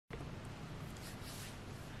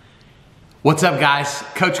What's up, guys?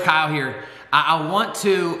 Coach Kyle here. I want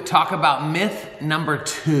to talk about myth number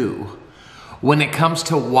 2 when it comes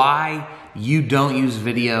to why you don't use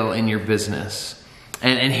video in your business.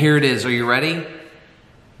 And here it is. Are you ready?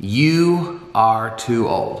 You are too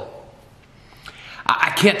old.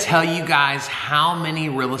 I can't tell you guys how many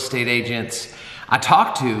real estate agents I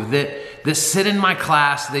talk to that sit in my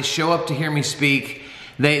class. They show up to hear me speak.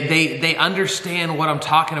 They understand what I'm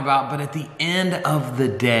talking about, but at the end of the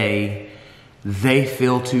day, they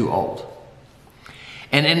feel too old.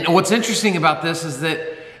 And what's interesting about this is that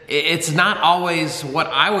it's not always what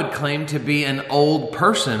I would claim to be an old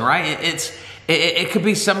person, right? It could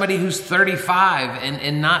be somebody who's 35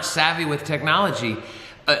 and not savvy with technology.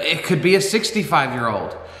 It could be a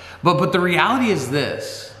 65-year-old. But the reality is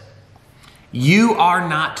this: you are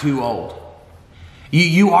not too old.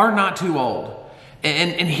 You are not too old.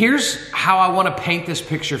 And here's how I want to paint this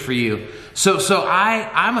picture for you. So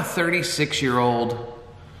I'm a 36-year-old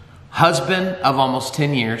husband of almost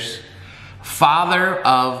 10 years, father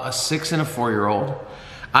of a 6 and a 4-year-old.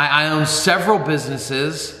 I own several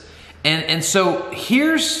businesses. And so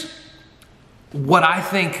here's what I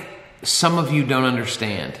think some of you don't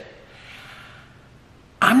understand.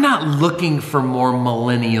 I'm not looking for more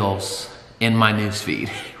millennials in my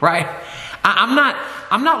newsfeed, right? I'm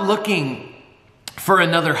not looking for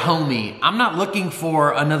another homie. I'm not looking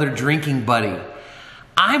for another drinking buddy.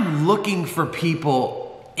 I'm looking for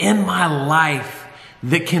people in my life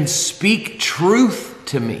that can speak truth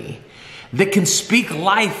to me, that can speak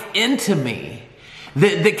life into me,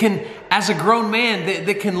 that can, as a grown man,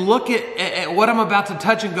 that can look at what I'm about to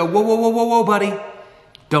touch and go, whoa, buddy,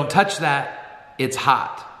 don't touch that. It's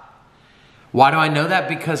hot. Why do I know that?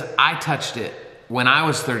 Because I touched it when I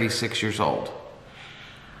was 36 years old.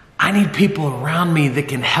 I need people around me that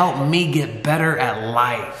can help me get better at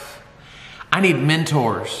life. I need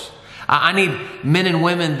mentors. I need men and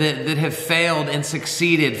women that have failed and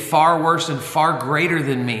succeeded far worse and far greater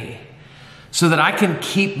than me, so that I can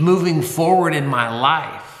keep moving forward in my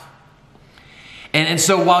life. And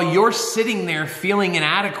so while you're sitting there feeling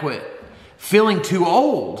inadequate, feeling too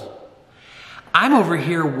old, I'm over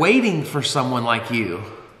here waiting for someone like you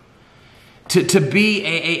to be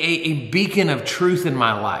a beacon of truth in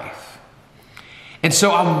my life. And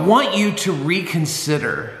so I want you to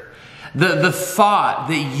reconsider the thought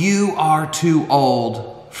that you are too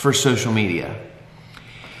old for social media.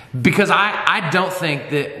 Because I don't think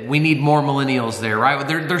that we need more millennials there, right?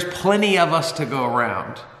 There's plenty of us to go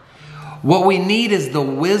around. What we need is the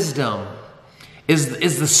wisdom,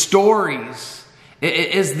 is the stories,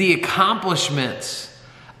 is the accomplishments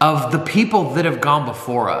of the people that have gone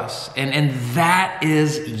before us. And that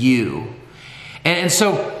is you. And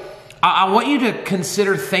so I want you to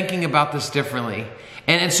consider thinking about this differently.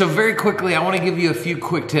 And so very quickly, I want to give you a few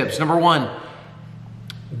quick tips. Number 1,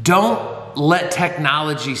 don't let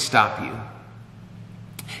technology stop you.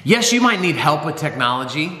 Yes, you might need help with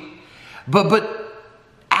technology, but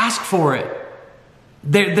ask for it.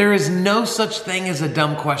 There is no such thing as a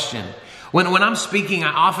dumb question. When I'm speaking,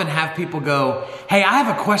 I often have people go, hey, I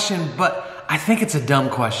have a question, but I think it's a dumb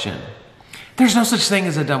question. There's no such thing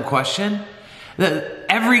as a dumb question.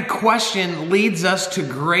 Every question leads us to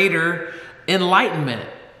greater enlightenment.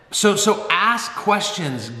 So ask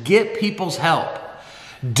questions, get people's help.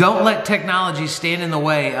 Don't let technology stand in the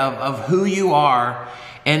way of who you are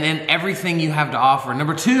and everything you have to offer.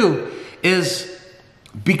 Number 2 is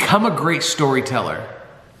become a great storyteller.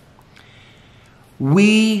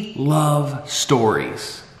 We love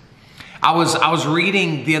stories. I was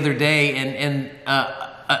reading the other day, and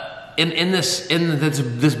in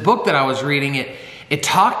this book that I was reading, it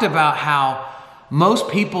talked about how most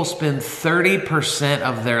people spend 30%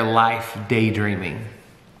 of their life daydreaming.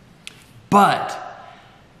 But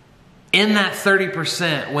in that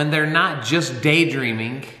 30%, when they're not just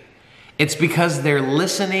daydreaming, it's because they're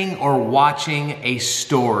listening or watching a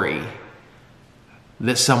story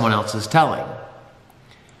that someone else is telling.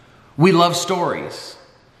 We love stories.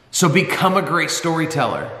 So become a great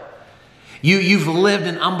storyteller. You've lived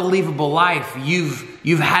an unbelievable life.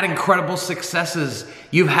 You've had incredible successes.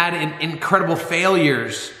 You've had incredible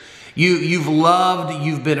failures. You've loved,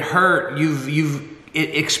 you've been hurt, you've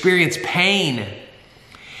experienced pain.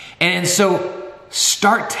 And so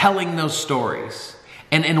start telling those stories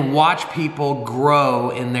and watch people grow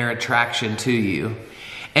in their attraction to you.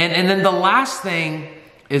 And then the last thing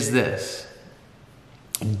is this: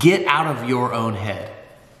 get out of your own head.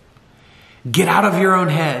 Get out of your own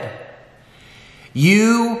head.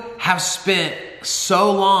 You have spent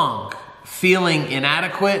so long feeling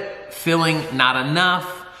inadequate, feeling not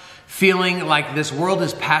enough, feeling like this world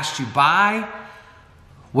has passed you by.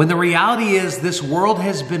 When the reality is this world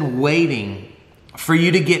has been waiting for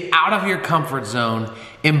you to get out of your comfort zone,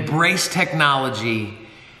 embrace technology,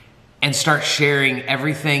 and start sharing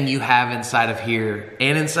everything you have inside of here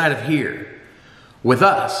and inside of here with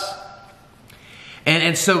us.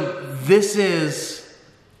 And so this is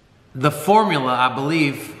the formula, I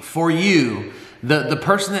believe, for you, the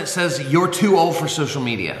person that says you're too old for social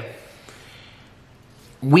media.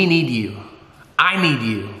 We need you. I need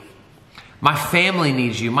you. My family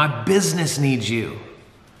needs you. My business needs you.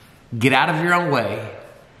 Get out of your own way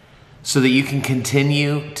so that you can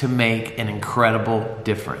continue to make an incredible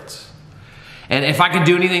difference. And if I can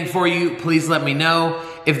do anything for you, please let me know.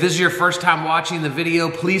 If this is your first time watching the video,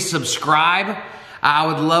 please subscribe. I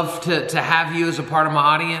would love to have you as a part of my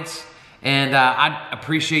audience. And I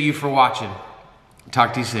appreciate you for watching.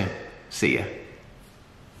 Talk to you soon. See ya.